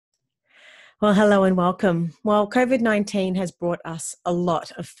Well, hello and welcome. Well, COVID-19 has brought us a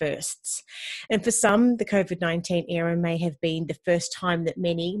lot of firsts. And for some, the COVID-19 era may have been the first time that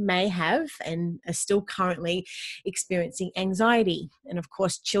many may have and are still currently experiencing anxiety. And of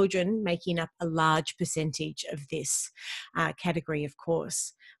course, children making up a large percentage of this category, of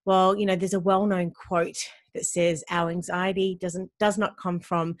course. Well, there's a well-known quote that says our anxiety does not come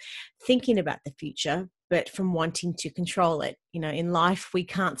from thinking about the future, but from wanting to control it. In life, we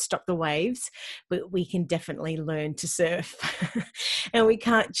can't stop the waves, but we can definitely learn to surf. And we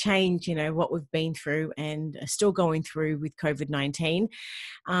can't change, what we've been through and are still going through with COVID-19.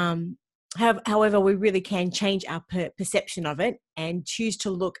 However, we really can change our perception of it and choose to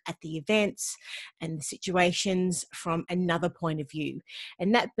look at the events and the situations from another point of view.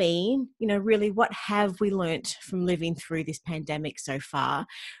 And that being, really what have we learnt from living through this pandemic so far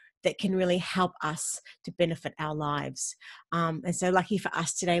that can really help us to benefit our lives. And so lucky for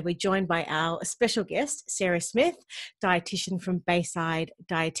us today, we're joined by our special guest, Sarah Smith, dietitian from Bayside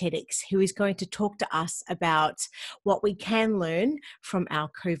Dietetics, who is going to talk to us about what we can learn from our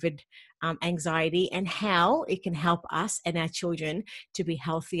COVID anxiety and how it can help us and our children to be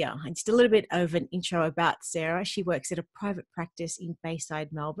healthier. And just a little bit of an intro about Sarah. She works at a private practice in Bayside,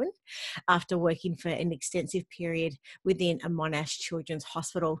 Melbourne, after working for an extensive period within a Monash Children's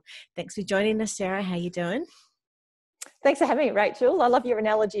Hospital. Thanks for joining us, Sarah. How are you doing? Thanks for having me, Rachel. I love your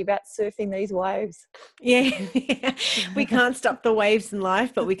analogy about surfing these waves. Yeah. We can't stop the waves in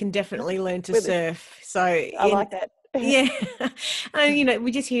life, but we can definitely learn to surf. So I like that. Yeah. And,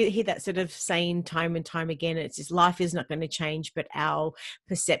 we just hear that sort of saying time and time again. It's just life is not going to change, but our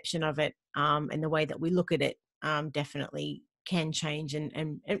perception of it and the way that we look at it definitely can change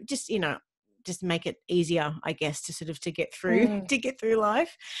and just, just make it easier, I guess, to get through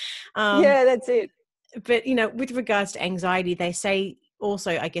life. Yeah, that's it. But, with regards to anxiety, they say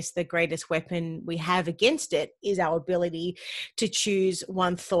also, I guess, the greatest weapon we have against it is our ability to choose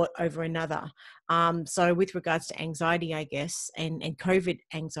one thought over another. So with regards to anxiety, I guess, and COVID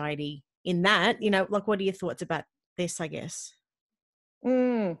anxiety in that, what are your thoughts about this, I guess?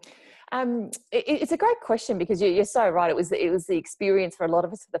 It's a great question because you're so right. It was the experience for a lot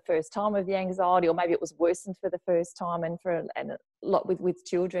of us for the first time of the anxiety, or maybe it was worsened for the first time, and a lot with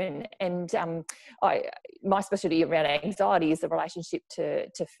children. And my specialty around anxiety is the relationship to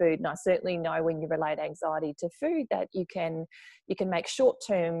food. And I certainly know when you relate anxiety to food that you can make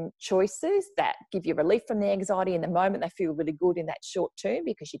short-term choices that give you relief from the anxiety in the moment. They feel really good in that short term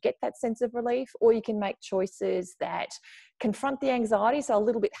because you get that sense of relief, or you can make choices that confront the anxiety, so a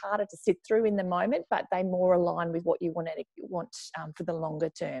little bit harder to sit through in the moment, but they more align with what you want for the longer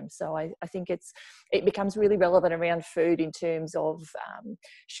term. So I think it becomes really relevant around food in terms of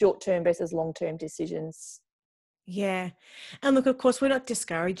short-term versus long-term decisions. Yeah. And look, of course, we're not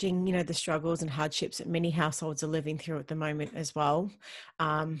discouraging, the struggles and hardships that many households are living through at the moment as well.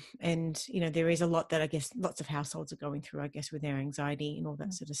 And, there is a lot that I guess lots of households are going through, I guess, with their anxiety and all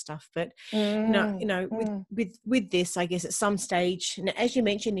that sort of stuff. But, with this, I guess at some stage, and as you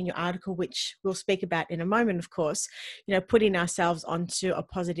mentioned in your article, which we'll speak about in a moment, of course, putting ourselves onto a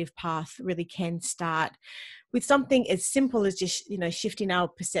positive path really can start with something as simple as just, shifting our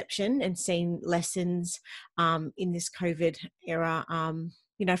perception and seeing lessons in this COVID era,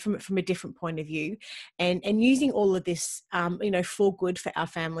 from a different point of view and using all of this, for good for our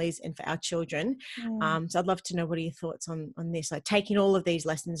families and for our children. So I'd love to know, what are your thoughts on this? Like taking all of these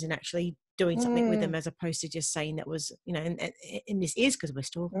lessons and actually doing something with them as opposed to just saying that was, and this is because we're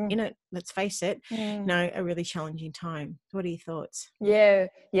still, let's face it, a really challenging time. What are your thoughts? Yeah.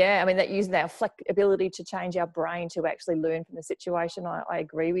 I mean, that using our ability to change our brain to actually learn from the situation, I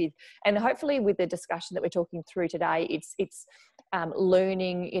agree with. And hopefully with the discussion that we're talking through today, it's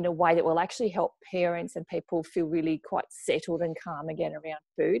learning in a way that will actually help parents and people feel really quite settled and calm again around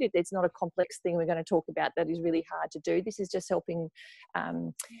food. It's not a complex thing we're going to talk about that is really hard to do. This is just helping,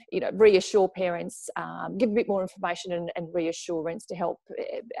 reassure parents, give a bit more information and reassurance to help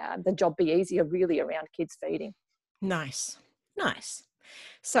the job be easier really around kids feeding. Nice.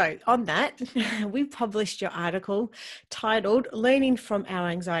 So on that, we published your article titled Learning from Our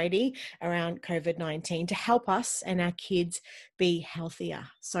Anxiety Around COVID-19 to Help Us and Our Kids Be Healthier.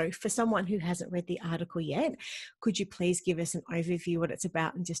 So for someone who hasn't read the article yet, could you please give us an overview what it's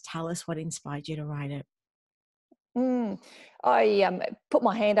about and just tell us what inspired you to write it? I put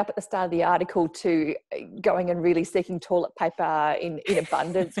my hand up at the start of the article to going and really seeking toilet paper in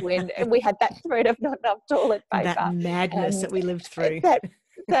abundance when we had that threat of not enough toilet paper. That madness that we lived through.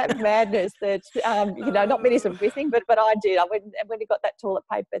 That madness that, not many are missing, but I did. I went and got that toilet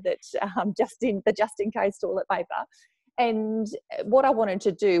paper that just in case toilet paper. And what I wanted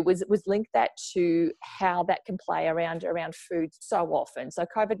to do was link that to how that can play around food so often. So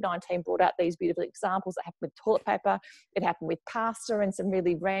COVID-19 brought out these beautiful examples. It happened with toilet paper. It happened with pasta and some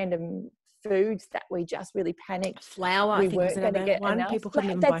really random foods that we just really panicked. Flour, I We think, was weren't going to another get one. enough. People couldn't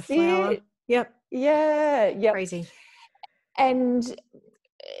even buy That's flour. it. Yep. Yeah. Yep. Crazy. And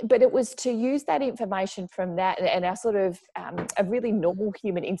but it was to use that information from that and our sort of a really normal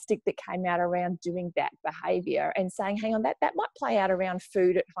human instinct that came out around doing that behavior and saying, hang on, that might play out around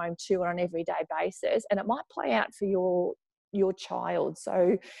food at home too on an everyday basis, and it might play out for your child.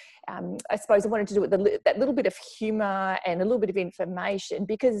 So I suppose I wanted to do it with that little bit of humor and a little bit of information,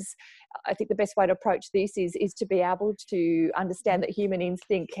 because I think the best way to approach this is to be able to understand that human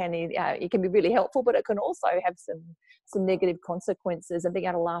instinct it can be really helpful, but it can also have some negative consequences, and being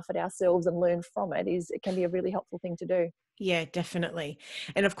able to laugh at ourselves and learn from it can be a really helpful thing to do. Yeah, definitely.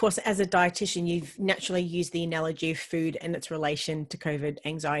 And of course, as a dietitian, you've naturally used the analogy of food and its relation to COVID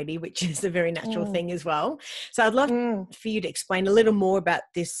anxiety, which is a very natural thing as well. So I'd love for you to explain a little more about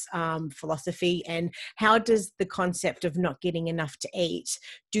this philosophy, and how does the concept of not getting enough to eat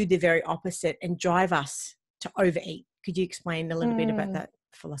do the very opposite and drive us to overeat? Could you explain a little bit about that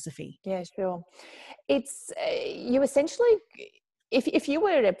philosophy? Yeah, sure. It's you essentially, if you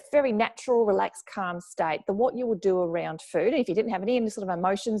were in a very natural, relaxed, calm state, then what you would do around food, if you didn't have any sort of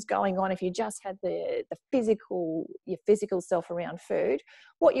emotions going on, if you just had your physical self around food,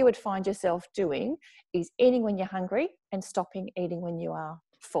 what you would find yourself doing is eating when you're hungry and stopping eating when you are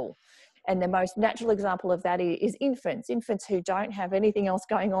full. And the most natural example of that is infants who don't have anything else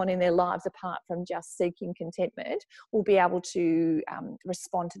going on in their lives apart from just seeking contentment will be able to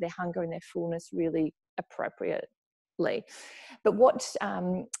respond to their hunger and their fullness really appropriately. But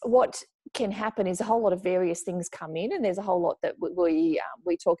what can happen is a whole lot of various things come in, and there's a whole lot that we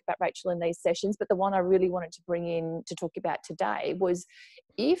talk about, Rachel, in these sessions. But the one I really wanted to bring in to talk about today was,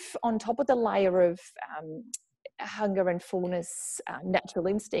 if on top of the layer of hunger and fullness, natural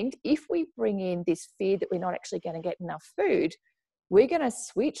instinct, if we bring in this fear that we're not actually going to get enough food, we're going to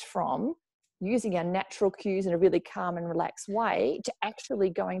switch from using our natural cues in a really calm and relaxed way to actually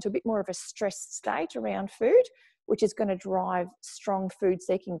going to a bit more of a stressed state around food, which is going to drive strong food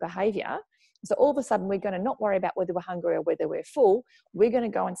seeking behavior. So all of a sudden, we're going to not worry about whether we're hungry or whether we're full. We're going to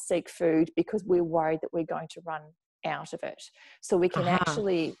go and seek food because we're worried that we're going to run out of it. So we can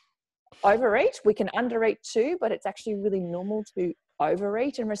actually overeat. We can undereat too, but it's actually really normal to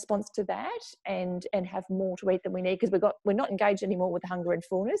overeat in response to that and have more to eat than we need, because we're not engaged anymore with hunger and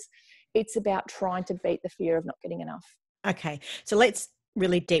fullness. It's about trying to beat the fear of not getting enough. Okay, so let's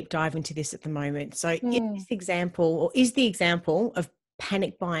really deep dive into this at the moment. So is the example of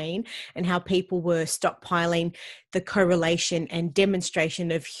panic buying and how people were stockpiling the correlation and demonstration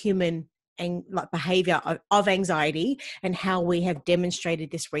of human and behavior of anxiety, and how we have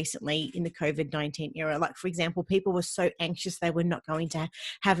demonstrated this recently in the COVID-19 era. Like, for example, people were so anxious they were not going to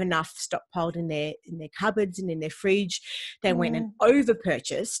have enough stockpiled in their cupboards and in their fridge. They went and over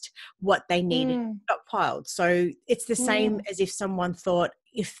purchased what they needed stockpiled. So it's the same as if someone thought,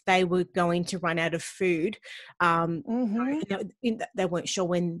 if they were going to run out of food, they weren't sure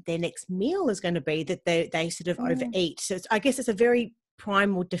when their next meal is going to be, that they sort of overeat. So I guess it's a very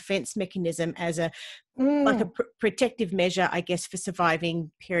primal defense mechanism, as a protective measure, I guess, for surviving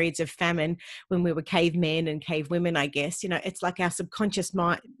periods of famine when we were cavemen and cavewomen. I guess, it's like our subconscious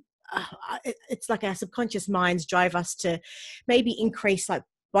mind. It's like our subconscious minds drive us to maybe increase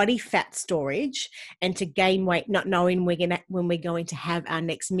body fat storage and to gain weight, not knowing when we're going to have our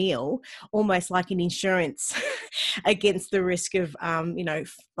next meal, almost like an insurance against the risk of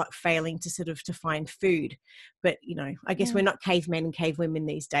failing to find food. But I guess we're not cavemen and cavewomen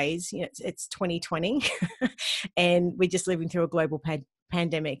these days. It's 2020 and we're just living through a global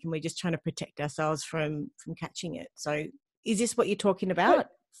pandemic, and we're just trying to protect ourselves from catching it. So is this what you're talking about?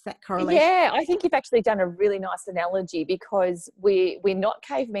 That correlation? Yeah, I think you've actually done a really nice analogy, because we're not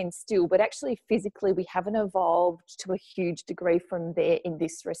cavemen still, but actually physically we haven't evolved to a huge degree from there in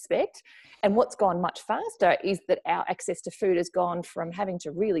this respect. And what's gone much faster is that our access to food has gone from having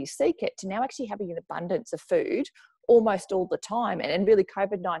to really seek it to now actually having an abundance of food almost all the time. And really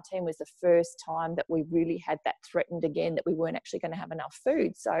COVID-19 was the first time that we really had that threatened again, that we weren't actually going to have enough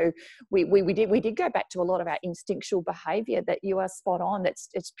food. So we did go back to a lot of our instinctual behavior that you are spot on.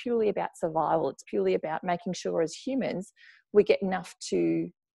 It's purely about survival. It's purely about making sure as humans we get enough to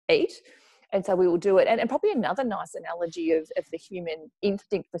eat. And so we will do it. And probably another nice analogy of the human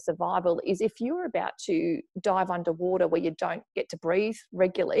instinct for survival is, if you're about to dive underwater where you don't get to breathe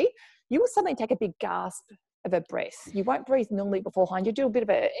regularly, you will suddenly take a big gasp of a breath. You won't breathe normally beforehand. You do a bit of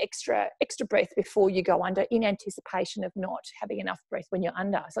an extra breath before you go under, in anticipation of not having enough breath when you're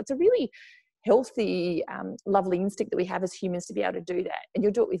under. So it's a really healthy, lovely instinct that we have as humans to be able to do that. And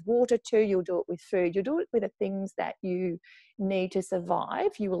you'll do it with water too. You'll do it with food. You'll do it with the things that you need to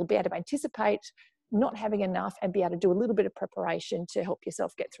survive. You will be able to anticipate not having enough and be able to do a little bit of preparation to help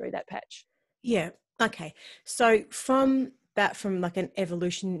yourself get through that patch. Yeah. Okay. So from like an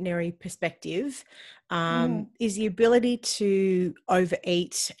evolutionary perspective, is the ability to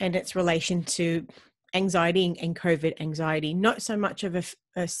overeat and its relation to anxiety and COVID anxiety not so much of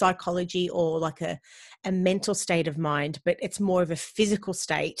a psychology or like a mental state of mind, but it's more of a physical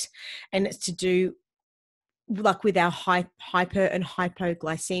state, and it's to do like with our hyper and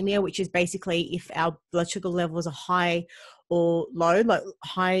hypoglycemia, which is basically if our blood sugar levels are high or low, like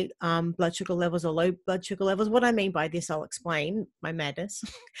high blood sugar levels or low blood sugar levels. What I mean by this, I'll explain my madness.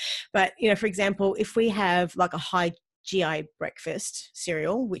 But, for example, if we have like a high GI breakfast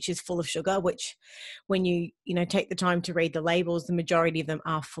cereal, which is full of sugar, which when you take the time to read the labels, the majority of them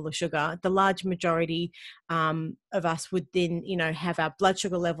are full of sugar. The large majority of us would then, have our blood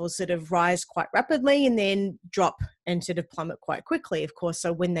sugar levels sort of rise quite rapidly and then drop and sort of plummet quite quickly, of course.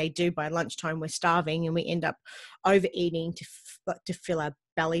 So when they do, by lunchtime, we're starving and we end up overeating to fill our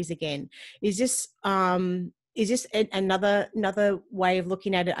bellies again. Is this another way of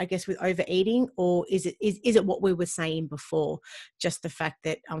looking at it, I guess, with overeating, or is it what we were saying before, just the fact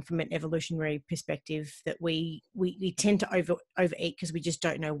that from an evolutionary perspective that we tend to overeat because we just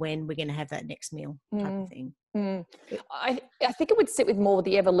don't know when we're going to have that next meal type of thing? I think it would sit with more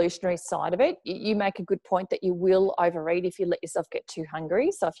the evolutionary side of it. You make a good point that you will overeat if you let yourself get too hungry.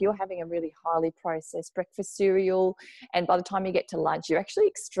 So if you're having a really highly processed breakfast cereal and by the time you get to lunch, you're actually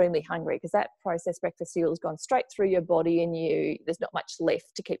extremely hungry because that processed breakfast cereal has gone straight through your body and there's not much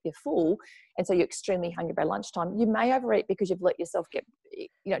left to keep you full. And so you're extremely hungry by lunchtime. You may overeat because you've let yourself get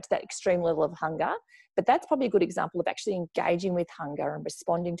to that extreme level of hunger. But that's probably a good example of actually engaging with hunger and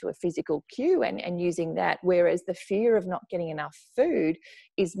responding to a physical cue and using that. Whereas the fear of not getting enough food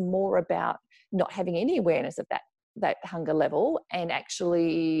is more about not having any awareness of that hunger level and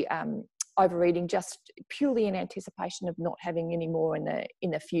actually overeating just purely in anticipation of not having any more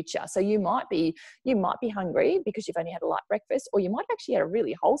in the future. So you might be hungry because you've only had a light breakfast, or you might have actually had a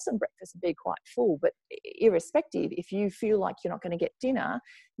really wholesome breakfast and be quite full. But irrespective, if you feel like you're not going to get dinner,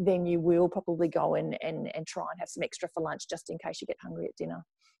 then you will probably go and try and have some extra for lunch just in case you get hungry at dinner.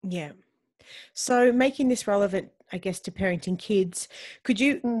 Yeah. So making this relevant, I guess, to parenting kids, could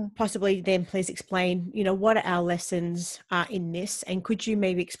you possibly then please explain, what are our lessons in this? And could you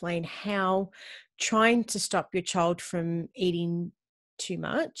maybe explain how trying to stop your child from eating too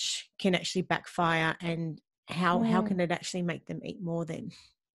much can actually backfire, and how can it actually make them eat more then?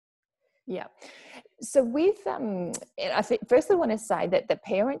 Yeah. So I think firstly I want to say that the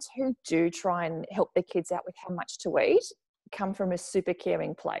parents who do try and help their kids out with how much to eat come from a super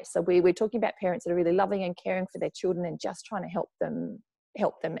caring place. So we're talking about parents that are really loving and caring for their children and just trying to help them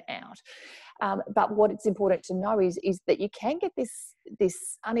out. But what it's important to know is that you can get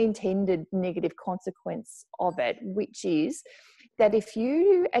this unintended negative consequence of it, which is that if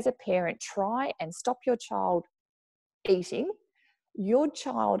you as a parent try and stop your child eating, your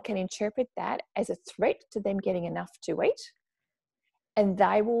child can interpret that as a threat to them getting enough to eat. And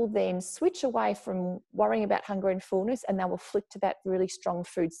they will then switch away from worrying about hunger and fullness, and they will flick to that really strong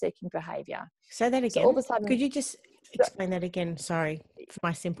food-seeking behaviour. Say that again. So all of a sudden, could you just explain that again? Sorry for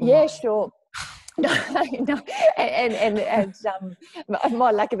my simple mind. Yeah, sure. No. And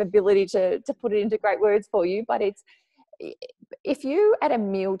my lack of ability to put it into great words for you, but it's if you at a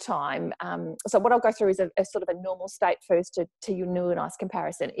mealtime, so what I'll go through is a sort of a normal state first to your new and nice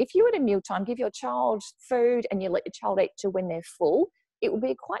comparison. If you at a mealtime give your child food and you let your child eat to when they're full, it will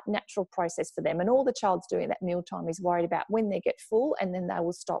be a quite natural process for them. And all the child's doing at that mealtime is worried about when they get full, and then they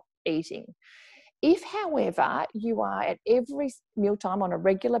will stop eating. If, however, you are at every mealtime on a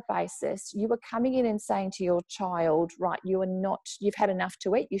regular basis, you are coming in and saying to your child, right, you've had enough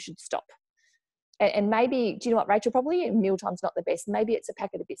to eat, you should stop. And maybe, do you know what, Rachel, probably mealtime's not the best. Maybe it's a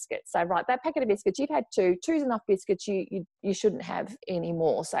packet of biscuits. So, right, that packet of biscuits, you've had two's enough biscuits, you shouldn't have any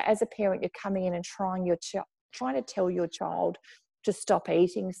more. So as a parent, you're coming in and trying to tell your child to stop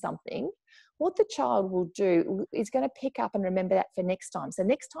eating something. What the child will do is going to pick up and remember that for next time. So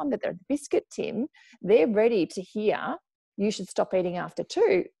next time that they're at the biscuit tin, they're ready to hear, you should stop eating after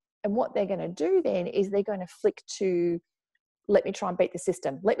 2. And what they're going to do then is they're going to flick to, let me try and beat the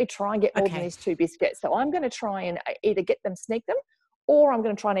system. Let me try and get more than these 2 biscuits. So I'm going to try and either sneak them, or I'm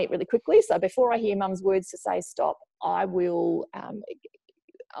going to try and eat really quickly. So before I hear mum's words to say stop, I will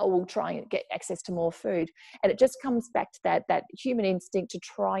we'll try and get access to more food. And it just comes back to that human instinct to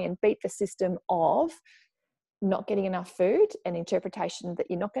try and beat the system of not getting enough food, and interpretation that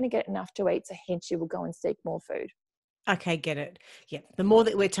you're not going to get enough to eat, so hence you will go and seek more food. Okay, get it. Yeah. The more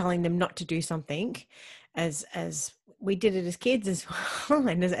that we're telling them not to do something, as we did it as kids as well,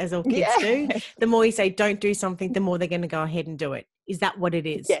 and as all kids do, Yeah. the more you say don't do something, the more they're going to go ahead and do it. Is that what it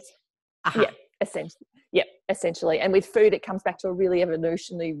is? Yes. Aha. Yeah. Essentially. Yep. Essentially. And with food, it comes back to a really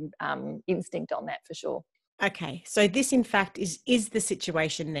evolutionary instinct on that, for sure. Okay, so this in fact is the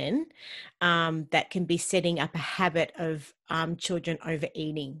situation then that can be setting up a habit of children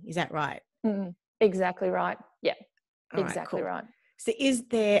overeating. Is that right? Exactly right. Yeah, All right, exactly cool. right. So is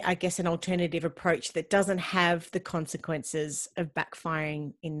there, I guess, an alternative approach that doesn't have the consequences of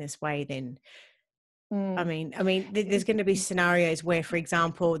backfiring in this way then? I mean, there's going to be scenarios where, for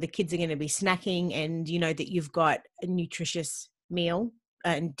example, the kids are going to be snacking and you know that you've got a nutritious meal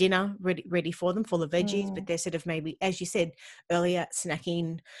and dinner ready for them, full of veggies, but they're sort of maybe, as you said earlier,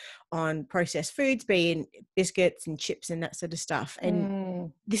 snacking on processed foods, being biscuits and chips and that sort of stuff.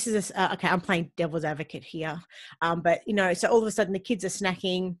 And this is okay, I'm playing devil's advocate here, but you know, so all of a sudden the kids are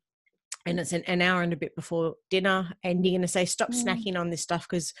snacking and it's an hour and a bit before dinner, and you're going to say stop snacking on this stuff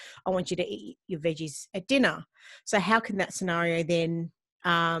because I want you to eat your veggies at dinner. So how can that scenario then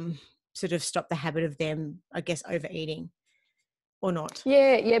sort of stop the habit of them, I guess, overeating or not?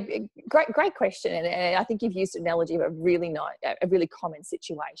 Yeah, great question, and I think you've used an analogy of a really common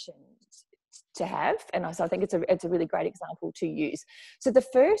situation to have, and so I think it's a really great example to use. So the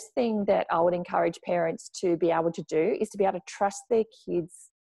first thing that I would encourage parents to be able to do is to be able to trust their kids'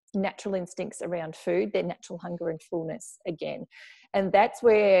 natural instincts around food, their natural hunger and fullness again. And that's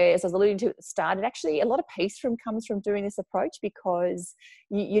where, as I was alluding to at the start, it actually, a lot of peace comes from doing this approach, because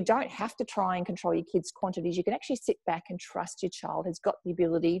you don't have to try and control your kids' quantities. You can actually sit back and trust your child has got the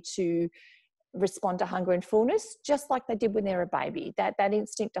ability to respond to hunger and fullness just like they did when they're a baby. That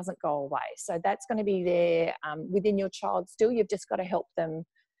instinct doesn't go away. So that's going to be there within your child still. You've just got to help them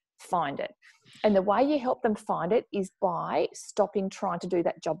find it. And the way you help them find it is by stopping trying to do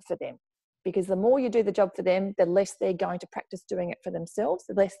that job for them. Because the more you do the job for them, the less they're going to practice doing it for themselves,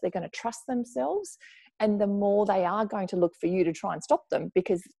 the less they're going to trust themselves, and the more they are going to look for you to try and stop them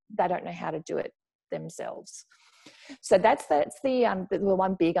because they don't know how to do it themselves. So that's the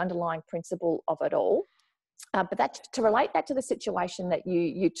one big underlying principle of it all. But that, to relate that to the situation that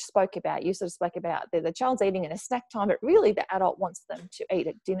you spoke about, you sort of spoke about the child's eating in a snack time, but really the adult wants them to eat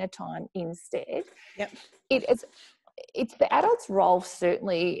at dinner time instead. Yep. It's the adult's role,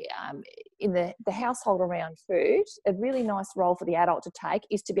 certainly in the household around food. A really nice role for the adult to take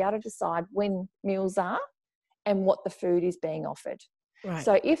is to be able to decide when meals are and what the food is being offered. Right.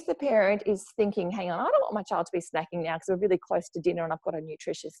 So if the parent is thinking, hang on, I don't want my child to be snacking now because we're really close to dinner and I've got a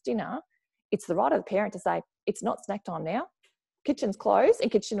nutritious dinner, it's the right of the parent to say, it's not snack time now. Kitchen's closed and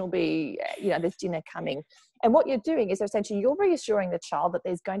kitchen will be, there's dinner coming. And what you're doing is essentially you're reassuring the child that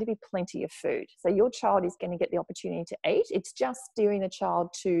there's going to be plenty of food. So your child is going to get the opportunity to eat. It's just steering the child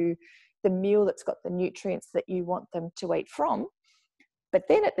to the meal that's got the nutrients that you want them to eat from. But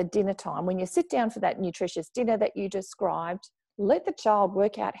then at the dinner time, when you sit down for that nutritious dinner that you described, let the child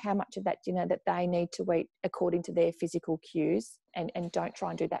work out how much of that dinner that they need to eat according to their physical cues, and don't try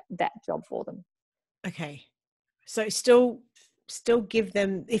and do that job for them. Okay. So still give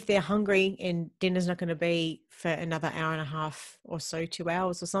them, if they're hungry and dinner's not going to be for another hour and a half or so, 2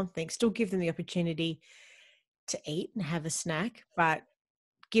 hours or something, still give them the opportunity to eat and have a snack, but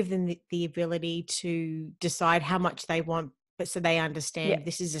give them the ability to decide how much they want, but so they understand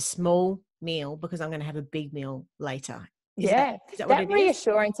this is a small meal because I'm going to have a big meal later. Is that what it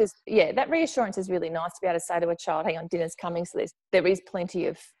reassurance is? Yeah, that reassurance is really nice to be able to say to a child, hang on, dinner's coming, so there is plenty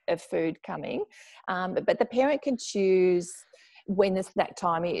of food coming. But the parent can choose when the snack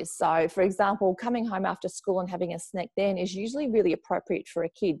time is. So, for example, coming home after school and having a snack then is usually really appropriate for a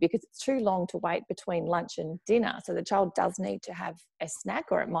kid because it's too long to wait between lunch and dinner. So the child does need to have a snack,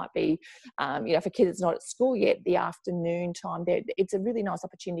 or it might be, for kids that's not at school yet, the afternoon time. It's a really nice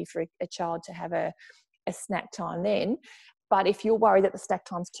opportunity for a child to have a snack time then. But if you're worried that the snack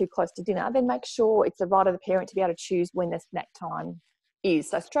time's too close to dinner, then make sure it's the right of the parent to be able to choose when the snack time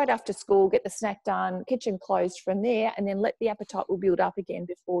is. So straight after school, get the snack done, kitchen closed from there, and then let the appetite will build up again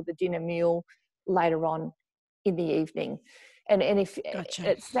before the dinner meal later on in the evening. And if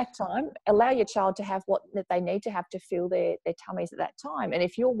at snack time, allow your child to have what that they need to have to fill their tummies at that time. And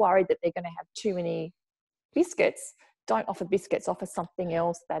if you're worried that they're going to have too many biscuits, don't offer biscuits, offer something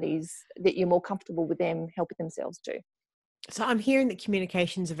else that you're more comfortable with them helping themselves do. So I'm hearing that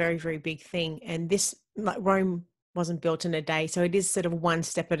communication is a very, very big thing. And this, like Rome wasn't built in a day. So it is sort of one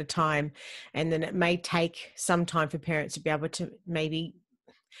step at a time. And then it may take some time for parents to be able to maybe,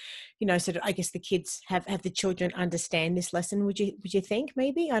 sort of, I guess the kids have the children understand this lesson. Would you think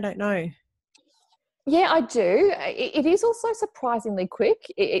maybe? I don't know. Yeah, I do. It is also surprisingly quick.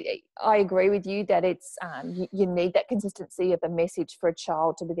 I agree with you that it's you need that consistency of a message for a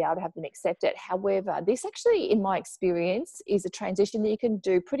child to be able to have them accept it. However, this actually, in my experience, is a transition that you can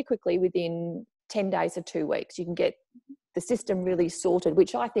do pretty quickly within 10 days or 2 weeks. You can get the system really sorted,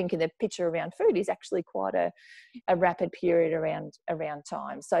 which I think in the picture around food is actually quite a rapid period around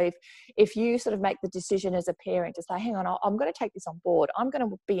time. So if you sort of make the decision as a parent to say, hang on, I'm going to take this on board. I'm going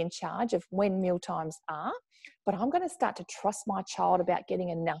to be in charge of when meal times are, but I'm going to start to trust my child about getting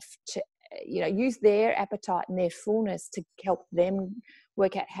enough to, use their appetite and their fullness to help them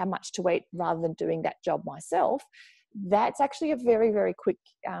work out how much to eat rather than doing that job myself. That's actually a very, very quick,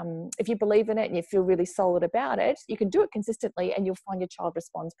 if you believe in it and you feel really solid about it, you can do it consistently and you'll find your child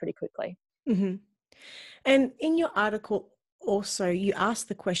responds pretty quickly. Mm-hmm. And in your article, also, you asked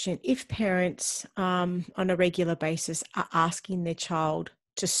the question, if parents on a regular basis are asking their child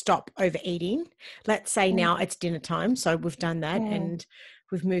to stop overeating, let's say now it's dinner time, so we've done that and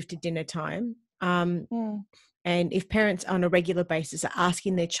we've moved to dinner time. And if parents on a regular basis are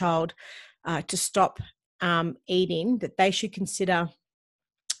asking their child to stop eating, that they should consider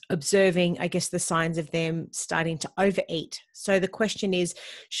observing, I guess, the signs of them starting to overeat. So the question is,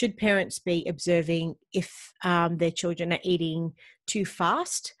 should parents be observing if their children are eating too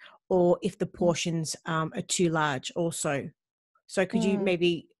fast or if the portions are too large also? So could you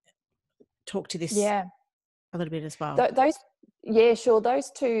maybe talk to this a little bit as well? Yeah, sure. Those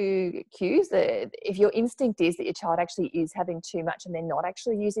two cues, if your instinct is that your child actually is having too much and they're not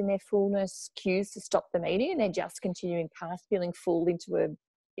actually using their fullness cues to stop them eating and they're just continuing past feeling full into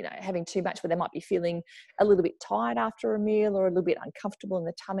having too much, where they might be feeling a little bit tired after a meal or a little bit uncomfortable in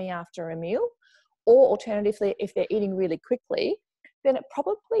the tummy after a meal, or alternatively, if they're eating really quickly, then it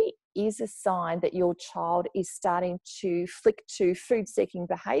probably is a sign that your child is starting to flick to food-seeking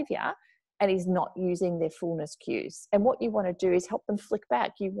behaviour and is not using their fullness cues. And what you want to do is help them flick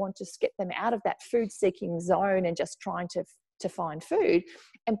back. You want to get them out of that food-seeking zone and just trying to find food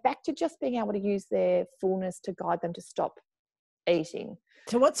and back to just being able to use their fullness to guide them to stop eating.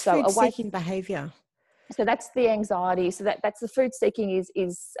 So what's food-seeking behaviour? So that's the anxiety. So that's the food-seeking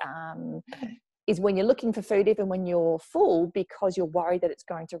is when you're looking for food even when you're full because you're worried that it's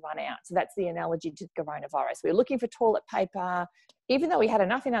going to run out. So that's the analogy to coronavirus. We're looking for toilet paper even though we had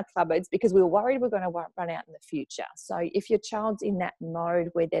enough in our cupboards because we were worried we're going to run out in the future. So if your child's in that mode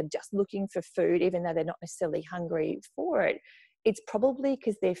where they're just looking for food even though they're not necessarily hungry for it, it's probably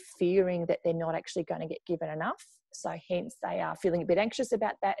because they're fearing that they're not actually going to get given enough. So hence they are feeling a bit anxious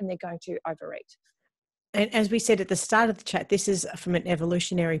about that and they're going to overeat. And as we said at the start of the chat, this is from an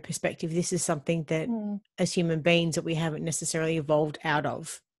evolutionary perspective. This is something that as human beings that we haven't necessarily evolved out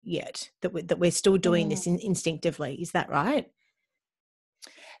of yet, that we're still doing this instinctively. Is that right?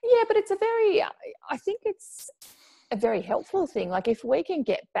 Yeah, but I think it's a very helpful thing. Like if we can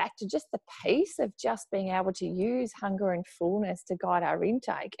get back to just the pace of just being able to use hunger and fullness to guide our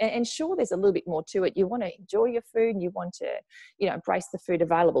intake, and sure, there's a little bit more to it. You want to enjoy your food and you want to, embrace the food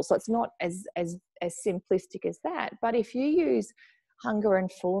available. So it's not as simplistic as that. But if you use hunger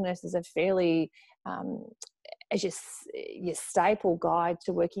and fullness as a fairly as your staple guide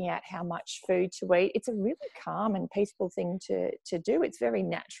to working out how much food to eat, it's a really calm and peaceful thing to do. It's very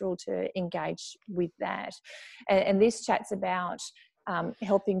natural to engage with that. And this chat's about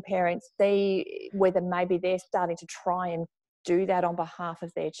helping parents see whether maybe they're starting to try and do that on behalf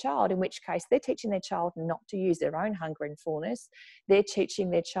of their child, in which case they're teaching their child not to use their own hunger and fullness. They're teaching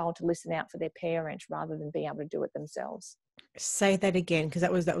their child to listen out for their parent rather than being able to do it themselves. Say that again, because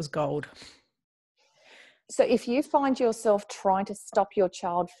that was gold. So if you find yourself trying to stop your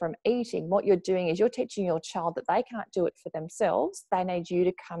child from eating, what you're doing is you're teaching your child that they can't do it for themselves. They need you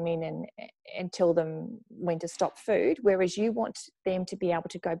to come in and tell them when to stop food, whereas you want them to be able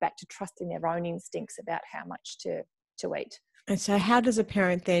to go back to trusting their own instincts about how much to eat. And so how does a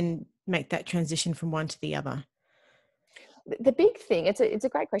parent then make that transition from one to the other? The big thing, it's a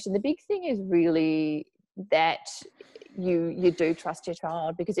great question. The big thing is really that you do trust your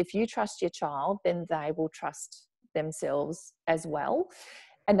child, because if you trust your child, then they will trust themselves as well.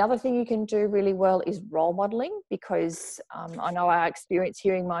 Another thing you can do really well is role modeling, because I know I experience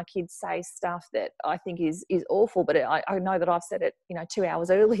hearing my kids say stuff that I think is awful, but I know that I've said it 2 hours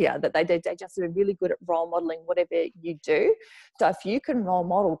earlier, that they just are really good at role modeling whatever you do. So if you can role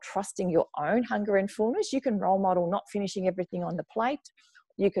model trusting your own hunger and fullness, you can role model not finishing everything on the plate,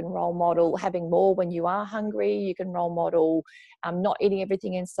 You can role model having more when you are hungry. You can role model not eating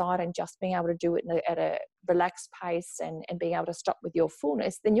everything inside and just being able to do it at a relaxed pace and being able to stop with your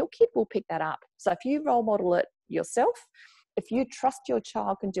fullness. Then your kid will pick that up. So if you role model it yourself, if you trust your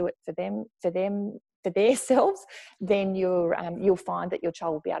child can do it for their selves, then you'll find that your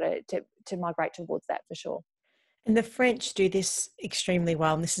child will be able to migrate towards that for sure. And the French do this extremely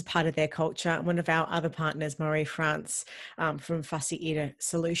well, and this is part of their culture. One of our other partners, Marie France, from Fussy Eater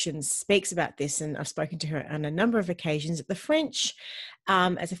Solutions, speaks about this, and I've spoken to her on a number of occasions. That the French,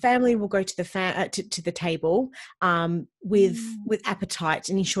 as a family, will go to the to the table with appetite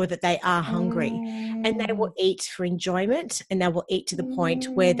and ensure that they are hungry, and they will eat for enjoyment, and they will eat to the point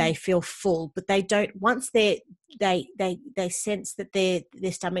where they feel full. But they don't, once they sense that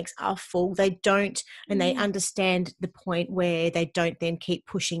their stomachs are full, they don't, and they understand the point where they don't then keep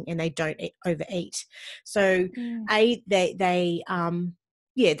pushing and they don't overeat. So they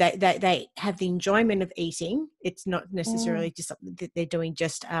have the enjoyment of eating. It's not necessarily just something that they're doing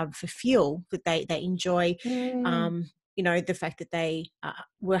just for fuel, but they enjoy the fact that they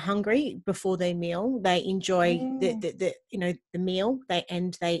were hungry before their meal. They enjoy the meal.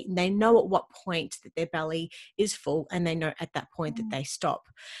 They know at what point that their belly is full, and they know at that point that they stop.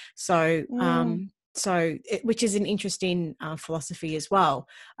 So which is an interesting philosophy as well.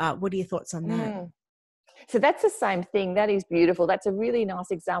 What are your thoughts on that? So that's the same thing. That is beautiful. That's a really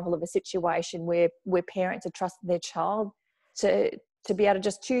nice example of a situation where parents are trusting their child to be able to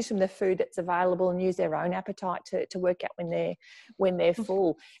just choose from the food that's available and use their own appetite to work out when they're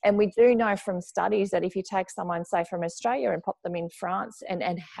full. And we do know from studies that if you take someone, say, from Australia and pop them in France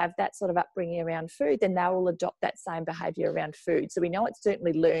and have that sort of upbringing around food, then they will adopt that same behaviour around food. So we know it's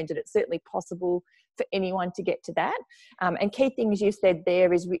certainly learned and it's certainly possible for anyone to get to that. And key things you said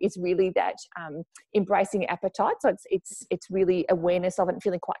there is really that embracing appetite. So it's really awareness of it and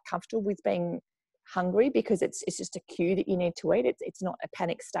feeling quite comfortable with being hungry, because it's just a cue that you need to eat. It's not a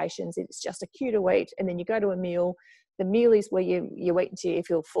panic stations. It's just a cue to eat. And then you go to a meal. The meal is where you eat until you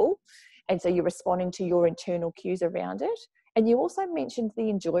feel full. And so you're responding to your internal cues around it. And you also mentioned the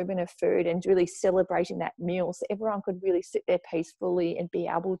enjoyment of food and really celebrating that meal, so everyone could really sit there peacefully and be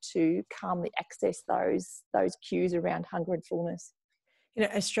able to calmly access those cues around hunger and fullness.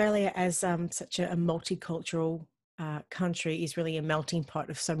 Australia, as such a multicultural country, is really a melting pot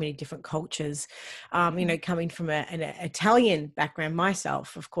of so many different cultures. Coming from an Italian background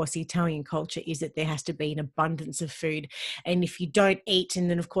myself, of course, the Italian culture is that there has to be an abundance of food, and if you don't eat, and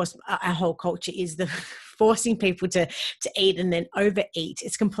then of course our whole culture is the forcing people to eat and then overeat.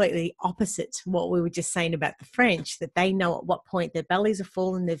 It's completely opposite what we were just saying about the French, that they know at what point their bellies are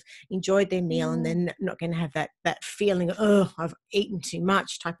full and they've enjoyed their meal, and they're not going to have that feeling of, oh, I've eaten too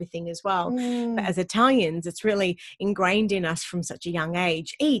much type of thing as well. But as Italians, it's really ingrained in us from such a young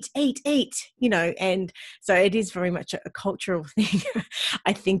age, eat, and so it is very much a cultural thing,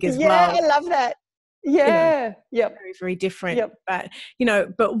 I think, as well. Yeah, I love that. Yeah. Very, very different.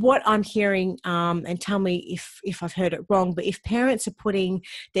 But what I'm hearing, and tell me if I've heard it wrong, but if parents are putting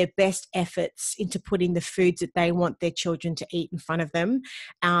their best efforts into putting the foods that they want their children to eat in front of them,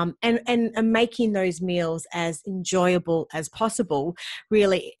 and making those meals as enjoyable as possible,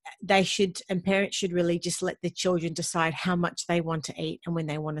 really parents should really just let their children decide how much they want to eat and when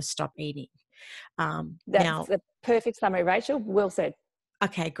they want to stop eating. That's a perfect summary, Rachel. Well said.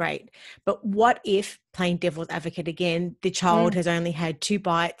 Okay, great. But what if, playing devil's advocate again, the child has only had 2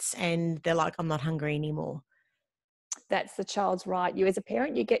 bites and they're like, I'm not hungry anymore? That's the child's right. You as a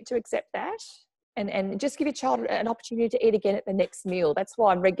parent, you get to accept that and just give your child an opportunity to eat again at the next meal. That's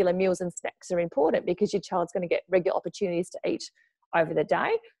why regular meals and snacks are important, because your child's going to get regular opportunities to eat over the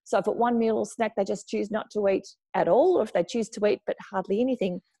day. So if at one meal or snack they just choose not to eat at all, or if they choose to eat but hardly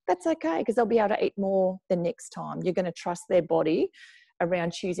anything, that's okay, because they'll be able to eat more the next time. You're going to trust their body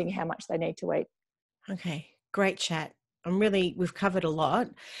around choosing how much they need to eat. Okay, great chat. We've covered a lot.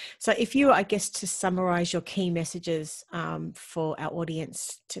 So if you were, I guess, to summarize your key messages for our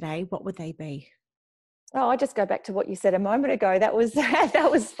audience today, what would they be? Oh, I just go back to what you said a moment ago. That was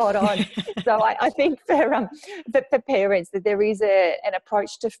spot on. So I think for parents, that there is an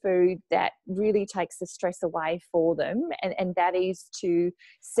approach to food that really takes the stress away for them, and that is to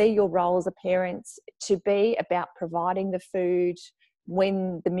see your role as a parent to be about providing the food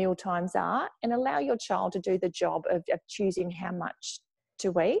when the meal times are, and allow your child to do the job of choosing how much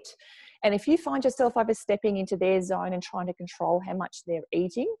to eat. And if you find yourself overstepping into their zone and trying to control how much they're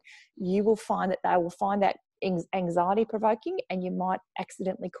eating, you will find that they will find that anxiety provoking, and you might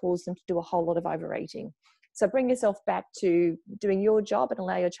accidentally cause them to do a whole lot of overeating. So bring yourself back to doing your job and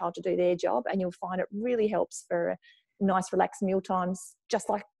allow your child to do their job, and you'll find it really helps for nice relaxed meal times, just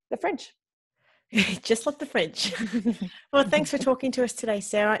like the French. Just like the French. Well, thanks for talking to us today,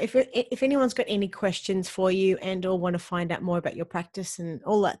 Sarah. If anyone's got any questions for you and or want to find out more about your practice and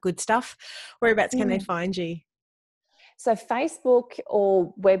all that good stuff, whereabouts can they find you? So Facebook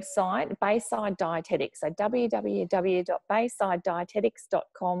or website, Bayside Dietetics. So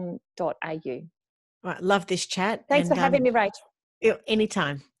www.baysidedietetics.com.au. Right, love this chat. Thanks for having me, Rach.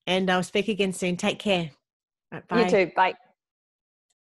 Anytime. And I'll speak again soon. Take care. Right, bye. You too. Bye.